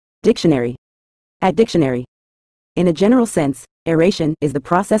Dictionary. At dictionary. In a general sense, aeration is the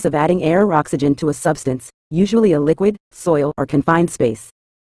process of adding air or oxygen to a substance, usually a liquid, soil, or confined space.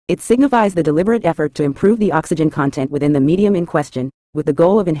 It signifies the deliberate effort to improve the oxygen content within the medium in question, with the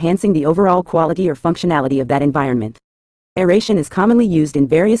goal of enhancing the overall quality or functionality of that environment. Aeration is commonly used in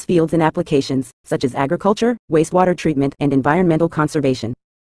various fields and applications, such as agriculture, wastewater treatment, and environmental conservation.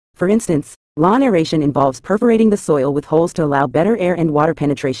 For instance, lawn aeration involves perforating the soil with holes to allow better air and water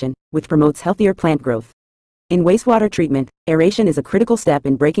penetration, which promotes healthier plant growth. In wastewater treatment, aeration is a critical step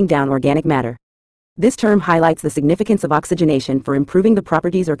in breaking down organic matter. This term highlights the significance of oxygenation for improving the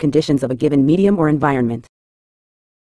properties or conditions of a given medium or environment.